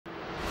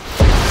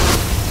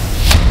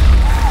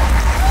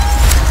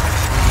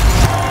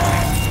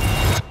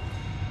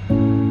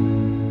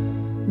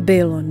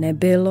Bylo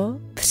nebylo,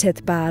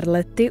 před pár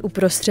lety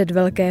uprostřed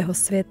velkého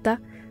světa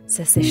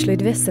se sešly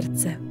dvě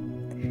srdce.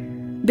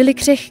 Byly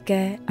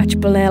křehké, ač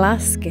plné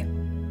lásky.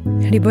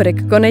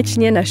 Liborek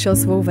konečně našel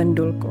svou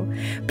Vendulku,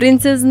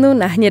 princeznu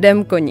na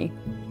hnědém koni.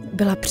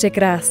 Byla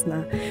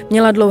překrásná,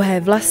 měla dlouhé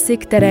vlasy,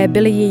 které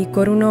byly její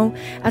korunou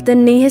a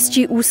ten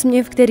nejhezčí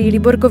úsměv, který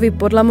Liborkovi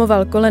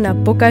podlamoval kolena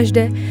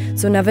pokaždé,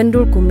 co na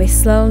Vendulku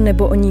myslel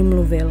nebo o ní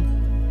mluvil.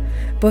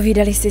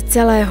 Povídali si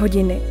celé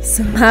hodiny,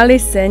 smáli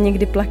se,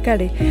 někdy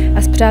plakali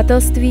a z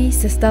přátelství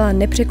se stala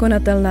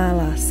nepřekonatelná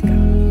láska.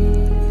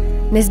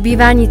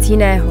 Nezbývá nic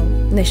jiného,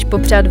 než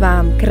popřát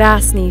vám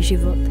krásný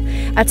život,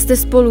 ať jste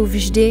spolu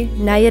vždy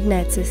na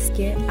jedné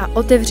cestě a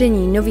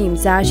otevření novým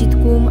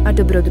zážitkům a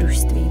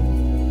dobrodružstvím.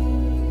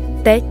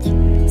 Teď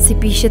si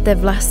píšete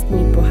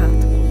vlastní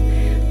pohádku,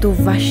 tu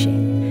vaši,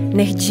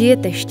 nechť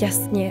žijete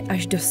šťastně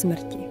až do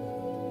smrti.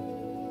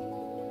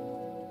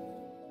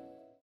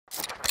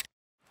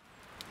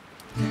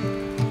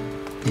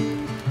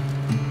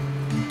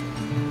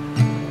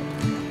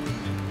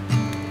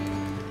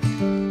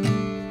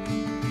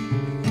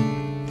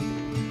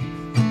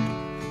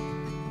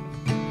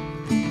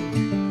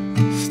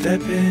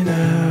 Stepping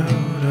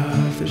out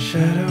of the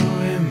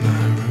shadow in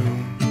my room,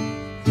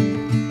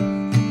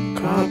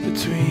 caught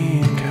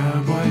between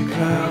cowboy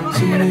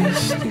clouds and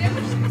misty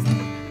moon.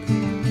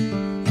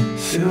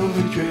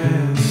 Silver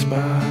dress,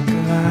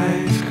 sparkle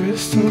eyes,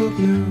 crystal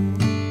blue.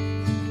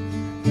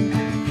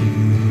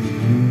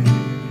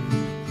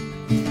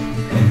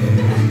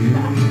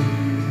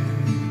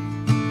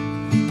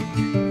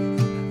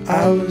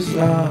 I was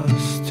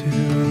lost to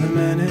the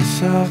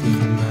menace of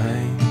the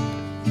mind,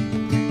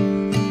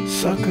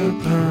 sucker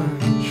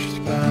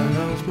punched by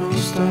love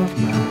most of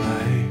my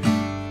life.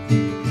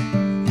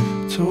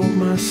 Told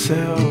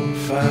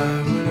myself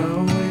I would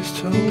always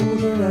toe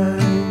the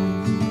line.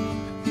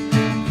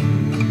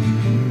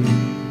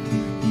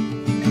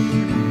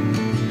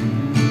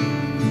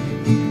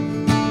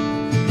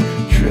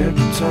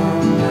 Tripped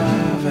on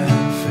love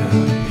and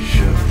fell, you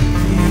shook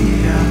me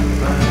out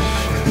my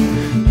shell.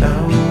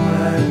 Now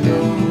I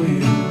know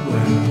you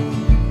well.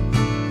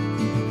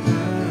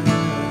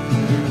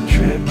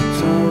 Tripped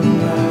on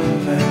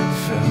love and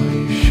fell,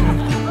 you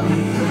shook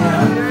me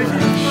out my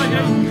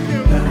shell.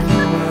 Now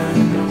I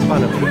know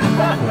you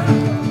well.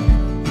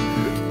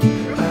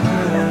 I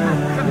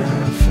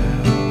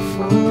fell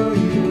for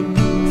you.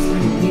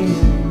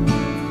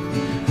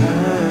 I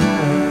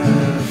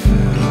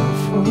fell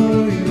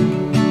for you.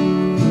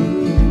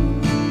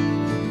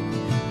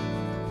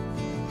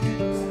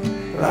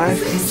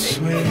 Life can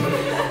swing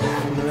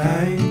from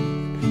light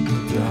to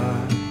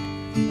dark.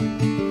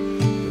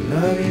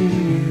 Loving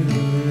you,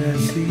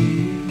 that's the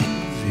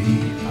easy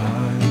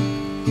part.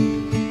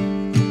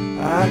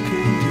 I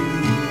can do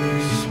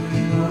this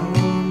with all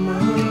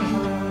my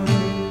heart.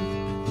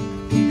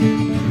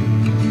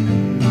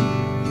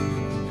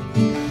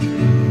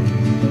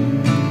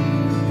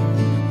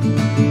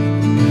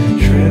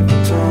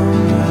 Tripped on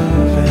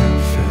love and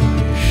fell,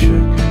 you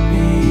shook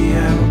me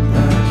out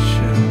my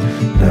shell.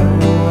 Now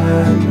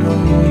I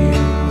know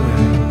you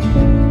well.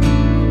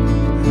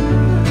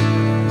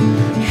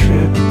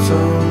 Tripped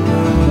on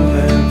love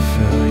and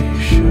fell, you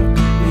shook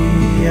me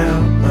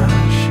out my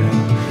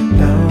shell.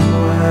 Now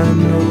I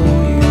know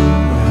you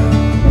well.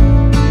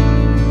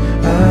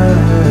 I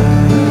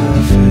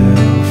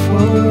fell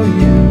for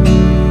you.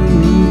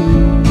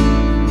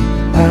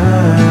 I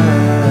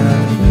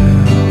fell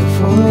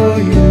for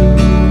you.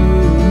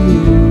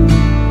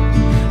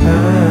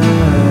 I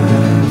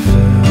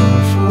fell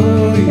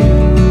for you.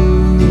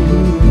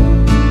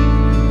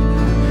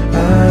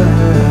 I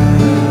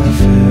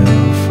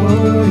fell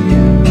for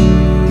you.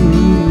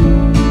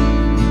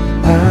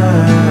 I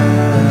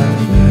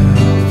fell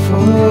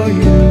for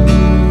you.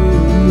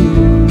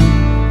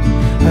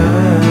 I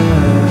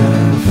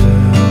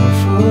fell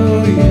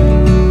for you.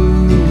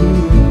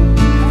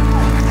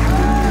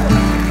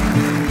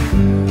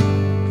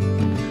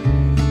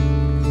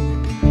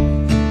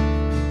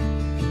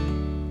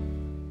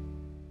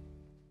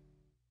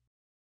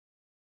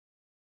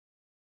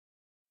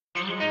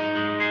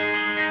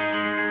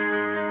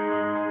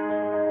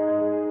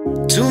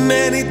 Too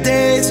many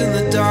days in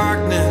the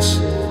darkness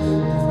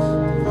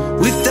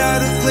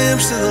without a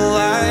glimpse of the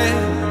light.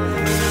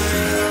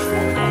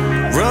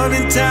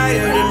 Running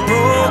tired and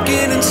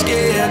broken and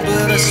scared,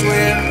 but I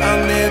swear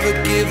I'll never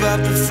give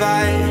up the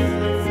fight.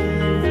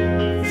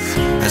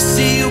 I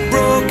see you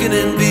broken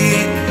and beat,